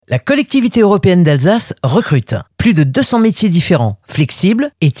La collectivité européenne d'Alsace recrute. Plus de 200 métiers différents, flexibles,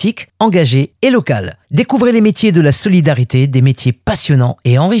 éthiques, engagés et locaux. Découvrez les métiers de la solidarité, des métiers passionnants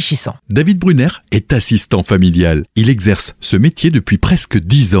et enrichissants. David Brunner est assistant familial. Il exerce ce métier depuis presque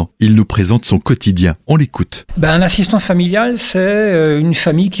 10 ans. Il nous présente son quotidien. On l'écoute. Un assistant familial, c'est une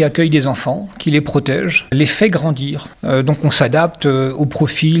famille qui accueille des enfants, qui les protège, les fait grandir. Donc on s'adapte au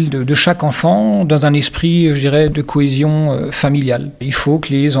profil de chaque enfant dans un esprit, je dirais, de cohésion familiale. Il faut que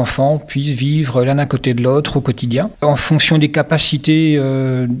les enfants puissent vivre l'un à côté de l'autre au quotidien, en fonction des capacités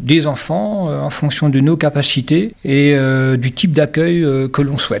des enfants, en fonction de nos capacités et du type d'accueil que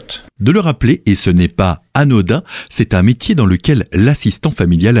l'on souhaite. De le rappeler, et ce n'est pas anodin, c'est un métier dans lequel l'assistant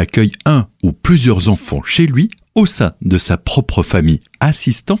familial accueille un ou plusieurs enfants chez lui au sein de sa propre famille.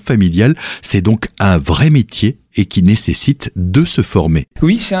 Assistant familial, c'est donc un vrai métier et qui nécessite de se former.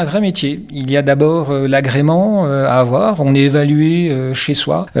 Oui, c'est un vrai métier. Il y a d'abord l'agrément à avoir. On est évalué chez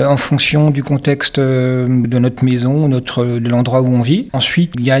soi en fonction du contexte de notre maison, de l'endroit où on vit.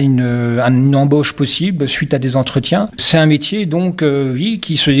 Ensuite, il y a une embauche possible suite à des entretiens. C'est un métier donc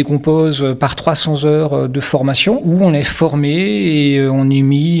qui se décompose par 300 heures de formation où on est formé et on est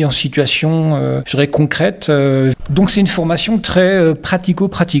mis en situation, je dirais, concrète. Donc c'est une formation très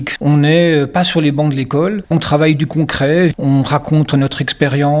pratico-pratique. On n'est pas sur les bancs de l'école, on travaille du concret, on raconte notre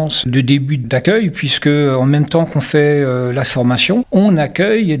expérience de début d'accueil puisque en même temps qu'on fait la formation, on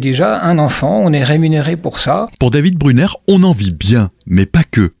accueille déjà un enfant, on est rémunéré pour ça. Pour David Brunner, on en vit bien, mais pas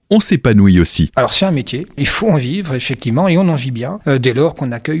que. On s'épanouit aussi. Alors c'est un métier, il faut en vivre effectivement et on en vit bien dès lors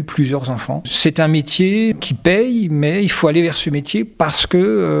qu'on accueille plusieurs enfants. C'est un métier qui paye, mais il faut aller vers ce métier parce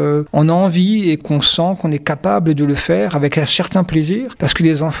que on a envie et qu'on sent qu'on est capable de le faire avec un certain plaisir, parce que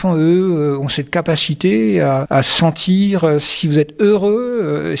les enfants, eux, ont cette capacité à sentir si vous êtes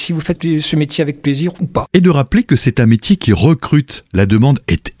heureux, si vous faites ce métier avec plaisir ou pas. Et de rappeler que c'est un métier qui recrute. La demande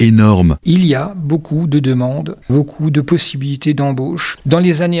est énorme. Il y a beaucoup de demandes, beaucoup de possibilités d'embauche. Dans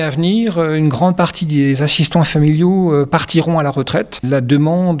les années à venir, une grande partie des assistants familiaux partiront à la retraite. La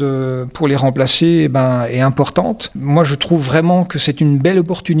demande pour les remplacer est importante. Moi, je trouve vraiment que c'est une belle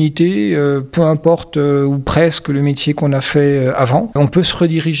opportunité, peu importe ou presque le métier qu'on a fait avant. On peut se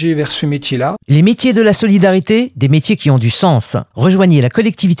rediriger vers ce métier-là. Les métiers de la solidarité, des métiers qui ont du sens. Rejoignez la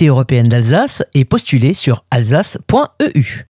collectivité européenne d'Alsace et postulez sur alsace.eu.